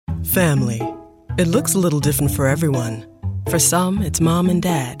Family. It looks a little different for everyone. For some, it's mom and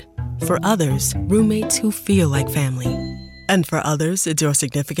dad. For others, roommates who feel like family. And for others, it's your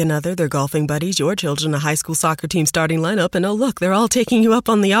significant other, their golfing buddies, your children, a high school soccer team starting lineup, and oh look, they're all taking you up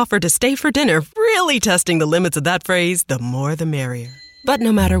on the offer to stay for dinner, really testing the limits of that phrase, the more the merrier. But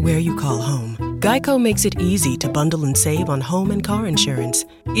no matter where you call home, Geico makes it easy to bundle and save on home and car insurance.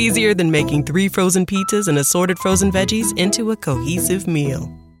 Easier than making 3 frozen pizzas and assorted frozen veggies into a cohesive meal.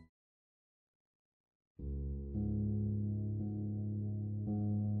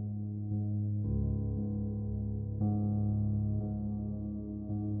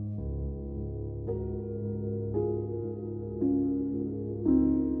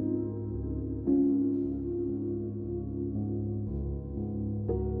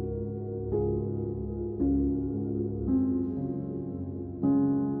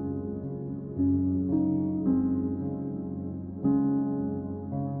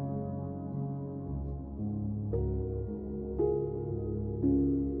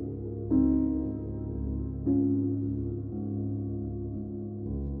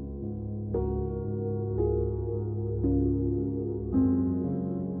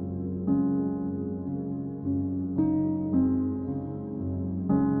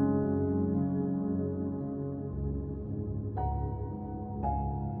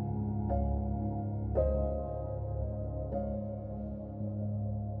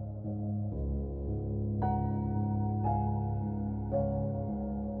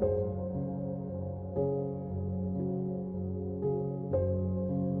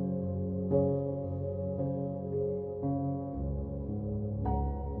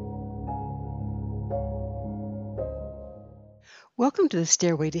 Welcome to the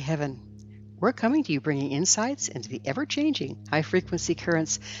Stairway to Heaven. We're coming to you bringing insights into the ever-changing high-frequency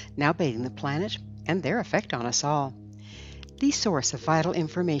currents now bathing the planet and their effect on us all. The source of vital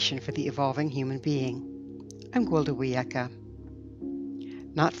information for the evolving human being. I'm Gwilda Wiyaka.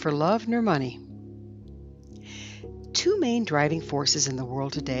 Not for love nor money. Two main driving forces in the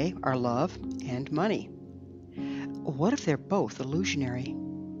world today are love and money. What if they're both illusionary?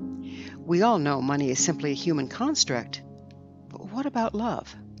 We all know money is simply a human construct. But what about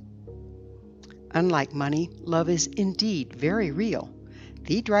love? Unlike money, love is indeed very real,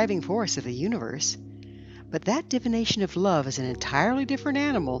 the driving force of the universe. But that divination of love is an entirely different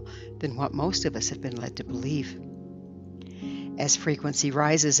animal than what most of us have been led to believe. As frequency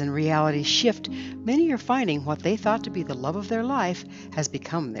rises and realities shift, many are finding what they thought to be the love of their life has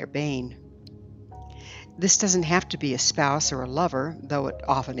become their bane. This doesn't have to be a spouse or a lover, though it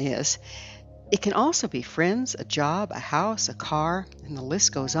often is. It can also be friends, a job, a house, a car, and the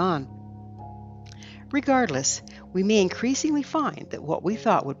list goes on. Regardless, we may increasingly find that what we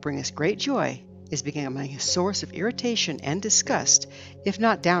thought would bring us great joy is becoming a source of irritation and disgust, if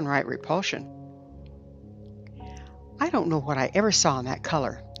not downright repulsion. I don't know what I ever saw in that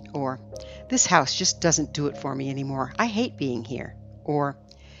color, or this house just doesn't do it for me anymore. I hate being here, or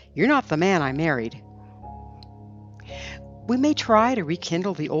you're not the man I married. We may try to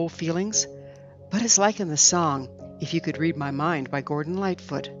rekindle the old feelings, but it's like in the song, If You Could Read My Mind by Gordon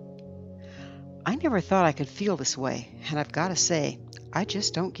Lightfoot. I never thought I could feel this way, and I've got to say, I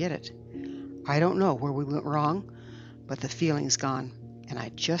just don't get it. I don't know where we went wrong, but the feeling's gone, and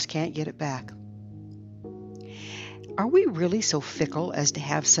I just can't get it back. Are we really so fickle as to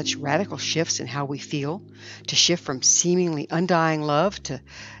have such radical shifts in how we feel, to shift from seemingly undying love to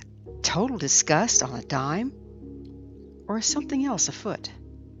total disgust on a dime? Or is something else afoot?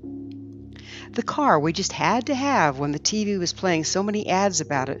 The car we just had to have when the TV was playing so many ads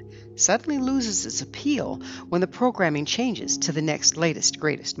about it suddenly loses its appeal when the programming changes to the next latest,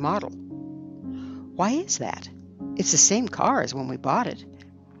 greatest model. Why is that? It's the same car as when we bought it.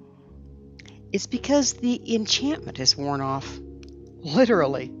 It's because the enchantment has worn off.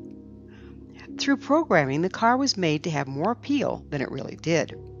 Literally. Through programming, the car was made to have more appeal than it really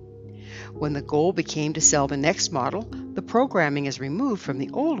did. When the goal became to sell the next model, the programming is removed from the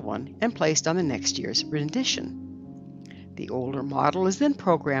old one and placed on the next year's rendition. The older model is then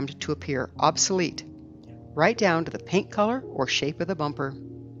programmed to appear obsolete, right down to the paint color or shape of the bumper.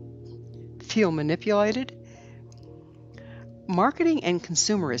 Feel manipulated? Marketing and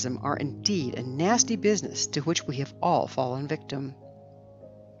consumerism are indeed a nasty business to which we have all fallen victim.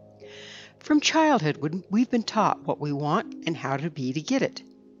 From childhood, we've been taught what we want and how to be to get it.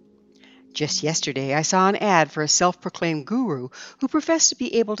 Just yesterday, I saw an ad for a self-proclaimed guru who professed to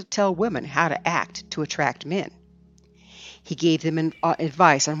be able to tell women how to act to attract men. He gave them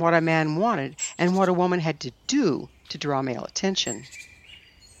advice on what a man wanted and what a woman had to do to draw male attention.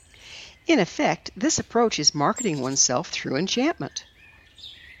 In effect, this approach is marketing oneself through enchantment.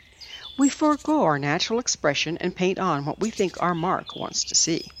 We forego our natural expression and paint on what we think our mark wants to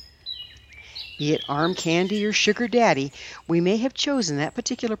see. Be it arm candy or sugar daddy, we may have chosen that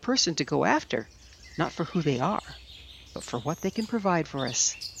particular person to go after, not for who they are, but for what they can provide for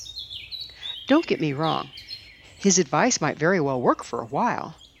us. Don't get me wrong. His advice might very well work for a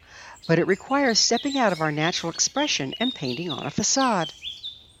while, but it requires stepping out of our natural expression and painting on a facade.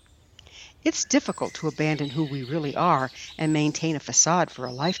 It's difficult to abandon who we really are and maintain a facade for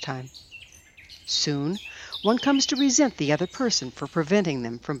a lifetime. Soon, one comes to resent the other person for preventing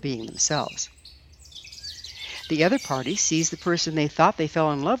them from being themselves. The other party sees the person they thought they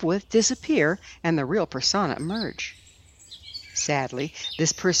fell in love with disappear and the real persona emerge. Sadly,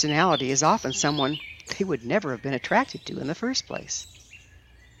 this personality is often someone they would never have been attracted to in the first place.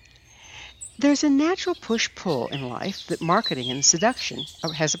 There's a natural push-pull in life that marketing and seduction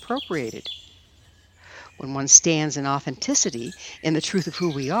has appropriated. When one stands in authenticity, in the truth of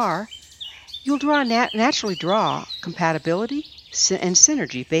who we are, you'll naturally draw compatibility and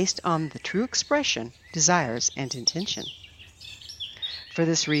synergy based on the true expression, desires, and intention. For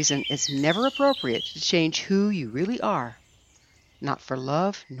this reason, it's never appropriate to change who you really are, not for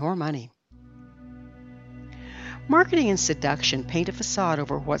love nor money. Marketing and seduction paint a facade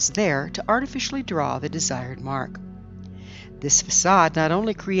over what's there to artificially draw the desired mark. This facade not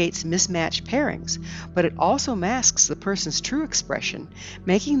only creates mismatched pairings, but it also masks the person's true expression,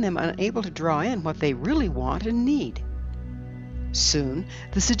 making them unable to draw in what they really want and need. Soon,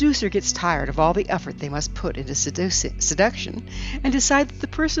 the seducer gets tired of all the effort they must put into seduction and decide that the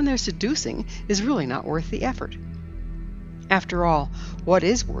person they're seducing is really not worth the effort. After all, what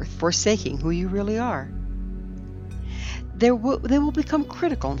is worth forsaking who you really are? They will become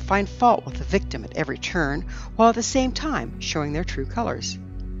critical and find fault with the victim at every turn, while at the same time showing their true colors.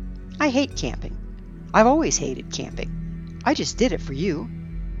 I hate camping. I've always hated camping. I just did it for you.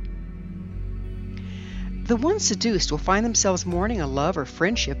 The ones seduced will find themselves mourning a love or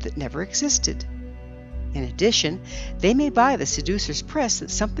friendship that never existed. In addition, they may buy the seducer's press that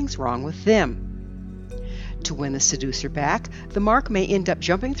something's wrong with them. To win the seducer back, the mark may end up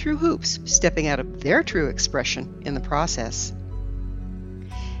jumping through hoops, stepping out of their true expression in the process.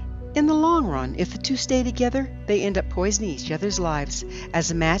 In the long run, if the two stay together, they end up poisoning each other's lives, as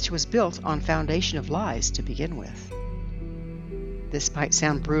the match was built on a foundation of lies to begin with. This might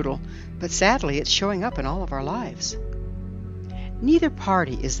sound brutal, but sadly it's showing up in all of our lives. Neither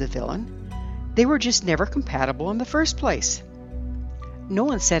party is the villain. They were just never compatible in the first place. No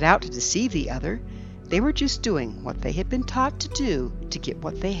one set out to deceive the other. They were just doing what they had been taught to do to get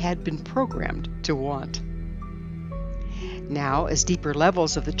what they had been programmed to want. Now, as deeper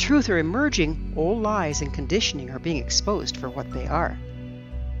levels of the truth are emerging, old lies and conditioning are being exposed for what they are.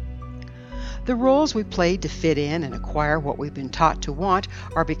 The roles we played to fit in and acquire what we've been taught to want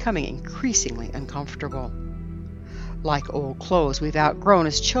are becoming increasingly uncomfortable. Like old clothes we've outgrown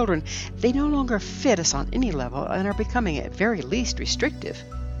as children, they no longer fit us on any level and are becoming at very least restrictive,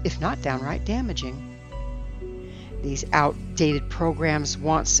 if not downright damaging. These outdated programs,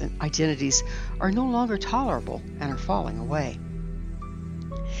 wants, and identities are no longer tolerable and are falling away.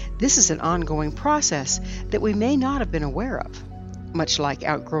 This is an ongoing process that we may not have been aware of. Much like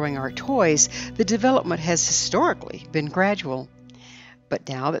outgrowing our toys, the development has historically been gradual. But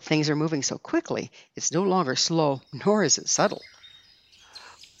now that things are moving so quickly, it's no longer slow, nor is it subtle.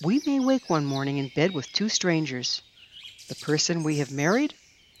 We may wake one morning in bed with two strangers, the person we have married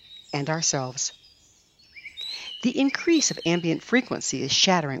and ourselves. The increase of ambient frequency is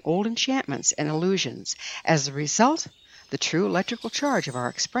shattering old enchantments and illusions. As a result, the true electrical charge of our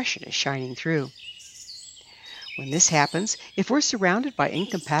expression is shining through. When this happens, if we're surrounded by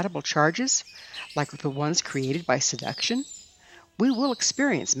incompatible charges, like the ones created by seduction, we will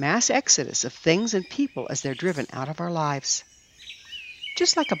experience mass exodus of things and people as they're driven out of our lives.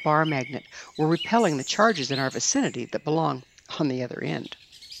 Just like a bar magnet, we're repelling the charges in our vicinity that belong on the other end.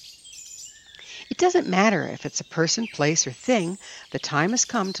 It doesn't matter if it's a person, place, or thing, the time has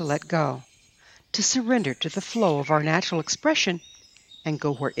come to let go, to surrender to the flow of our natural expression and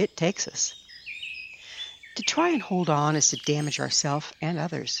go where it takes us. To try and hold on is to damage ourselves and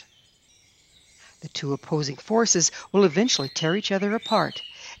others. The two opposing forces will eventually tear each other apart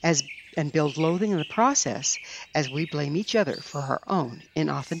and build loathing in the process as we blame each other for our own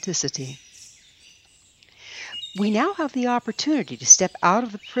inauthenticity. We now have the opportunity to step out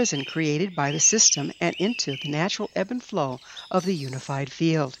of the prison created by the system and into the natural ebb and flow of the unified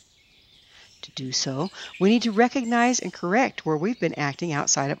field. To do so, we need to recognize and correct where we've been acting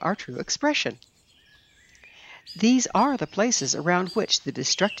outside of our true expression. These are the places around which the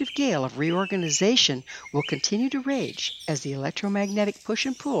destructive gale of reorganization will continue to rage as the electromagnetic push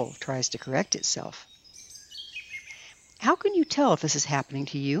and pull tries to correct itself. How can you tell if this is happening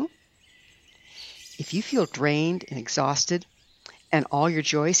to you? If you feel drained and exhausted, and all your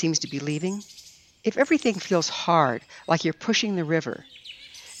joy seems to be leaving, if everything feels hard, like you're pushing the river,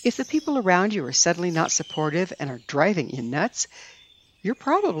 if the people around you are suddenly not supportive and are driving you nuts, you're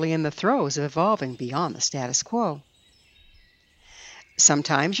probably in the throes of evolving beyond the status quo.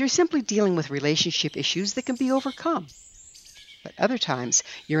 Sometimes you're simply dealing with relationship issues that can be overcome, but other times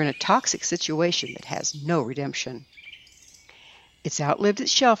you're in a toxic situation that has no redemption. It's outlived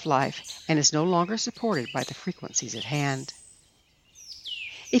its shelf life and is no longer supported by the frequencies at hand.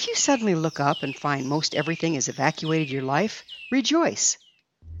 If you suddenly look up and find most everything has evacuated your life, rejoice.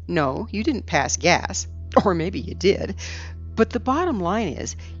 No, you didn't pass gas, or maybe you did, but the bottom line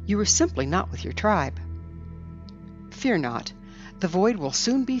is you are simply not with your tribe. Fear not. The void will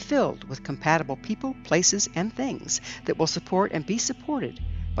soon be filled with compatible people, places, and things that will support and be supported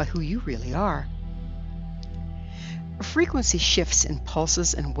by who you really are. Frequency shifts in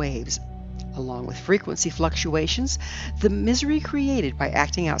pulses and waves. Along with frequency fluctuations, the misery created by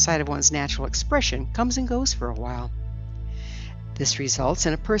acting outside of one's natural expression comes and goes for a while. This results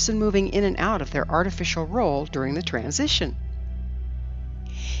in a person moving in and out of their artificial role during the transition.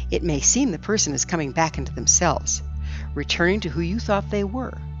 It may seem the person is coming back into themselves, returning to who you thought they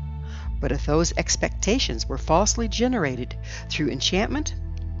were. But if those expectations were falsely generated through enchantment,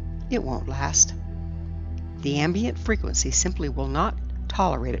 it won't last. The ambient frequency simply will not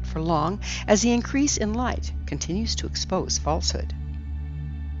tolerate it for long as the increase in light continues to expose falsehood.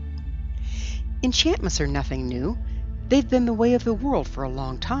 Enchantments are nothing new. They've been the way of the world for a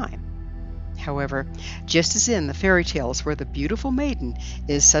long time. However, just as in the fairy tales where the beautiful maiden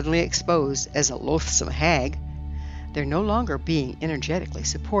is suddenly exposed as a loathsome hag, they're no longer being energetically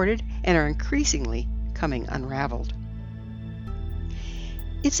supported and are increasingly coming unraveled.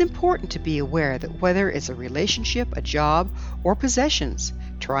 It's important to be aware that whether it's a relationship, a job, or possessions,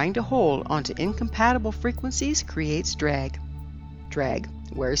 trying to hold onto incompatible frequencies creates drag. Drag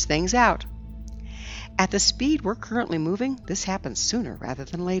wears things out. At the speed we're currently moving, this happens sooner rather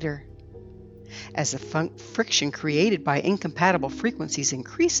than later. As the friction created by incompatible frequencies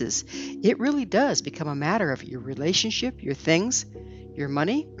increases, it really does become a matter of your relationship, your things, your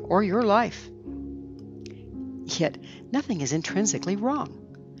money, or your life. Yet, nothing is intrinsically wrong.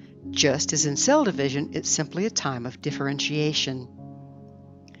 Just as in cell division, it's simply a time of differentiation.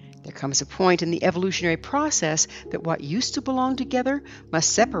 There comes a point in the evolutionary process that what used to belong together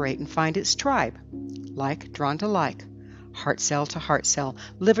must separate and find its tribe, like drawn to like, heart cell to heart cell,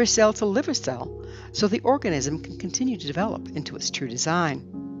 liver cell to liver cell, so the organism can continue to develop into its true design.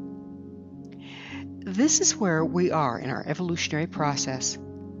 This is where we are in our evolutionary process.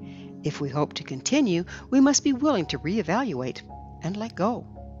 If we hope to continue, we must be willing to reevaluate and let go.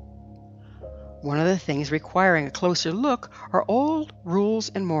 One of the things requiring a closer look are old rules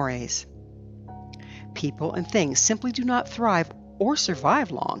and mores. People and things simply do not thrive or survive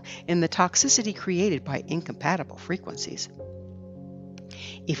long in the toxicity created by incompatible frequencies.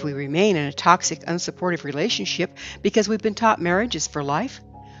 If we remain in a toxic, unsupportive relationship because we've been taught marriage is for life,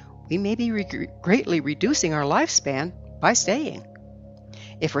 we may be greatly reducing our lifespan by staying.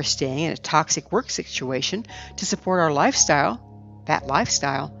 If we're staying in a toxic work situation to support our lifestyle, that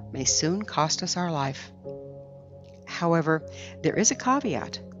lifestyle may soon cost us our life. However, there is a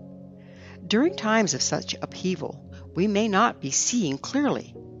caveat. During times of such upheaval, we may not be seeing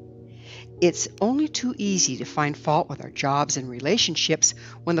clearly. It's only too easy to find fault with our jobs and relationships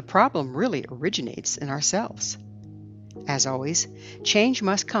when the problem really originates in ourselves. As always, change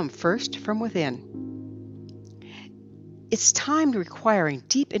must come first from within. It's time requiring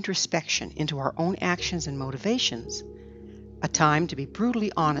deep introspection into our own actions and motivations. A time to be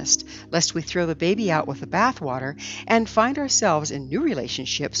brutally honest, lest we throw the baby out with the bathwater and find ourselves in new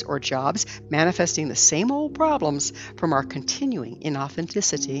relationships or jobs manifesting the same old problems from our continuing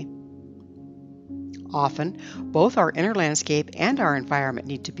inauthenticity. Often, both our inner landscape and our environment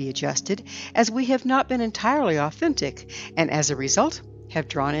need to be adjusted, as we have not been entirely authentic and as a result have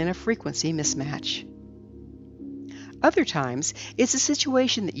drawn in a frequency mismatch. Other times, it's a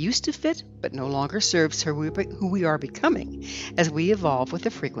situation that used to fit but no longer serves who we are becoming as we evolve with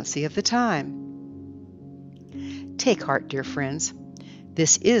the frequency of the time. Take heart, dear friends.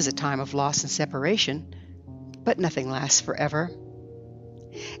 This is a time of loss and separation, but nothing lasts forever.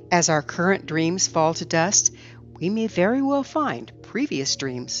 As our current dreams fall to dust, we may very well find previous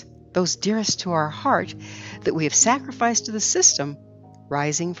dreams, those dearest to our heart that we have sacrificed to the system,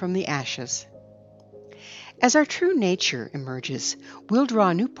 rising from the ashes. As our true nature emerges, we'll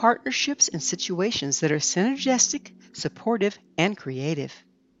draw new partnerships and situations that are synergistic, supportive, and creative.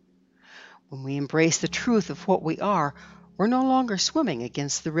 When we embrace the truth of what we are, we're no longer swimming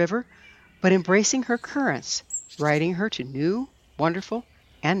against the river, but embracing her currents, riding her to new, wonderful,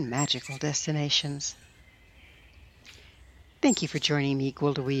 and magical destinations. Thank you for joining me,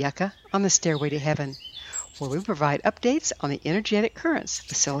 Gwilda Wiyaka, on the Stairway to Heaven, where we provide updates on the energetic currents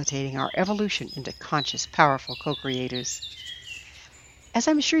facilitating our evolution into conscious, powerful co-creators. As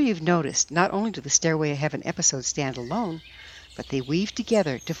I'm sure you've noticed, not only do the Stairway to Heaven episodes stand alone, but they weave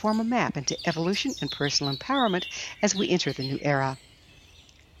together to form a map into evolution and personal empowerment as we enter the new era.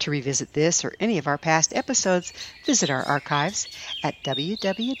 To revisit this or any of our past episodes, visit our archives at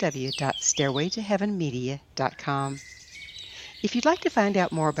www.stairwaytoheavenmedia.com. If you'd like to find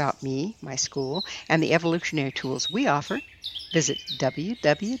out more about me, my school, and the evolutionary tools we offer, visit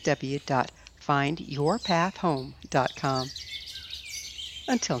www.findyourpathhome.com.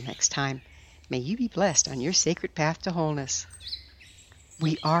 Until next time, may you be blessed on your sacred path to wholeness.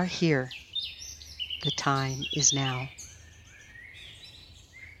 We are here. The time is now.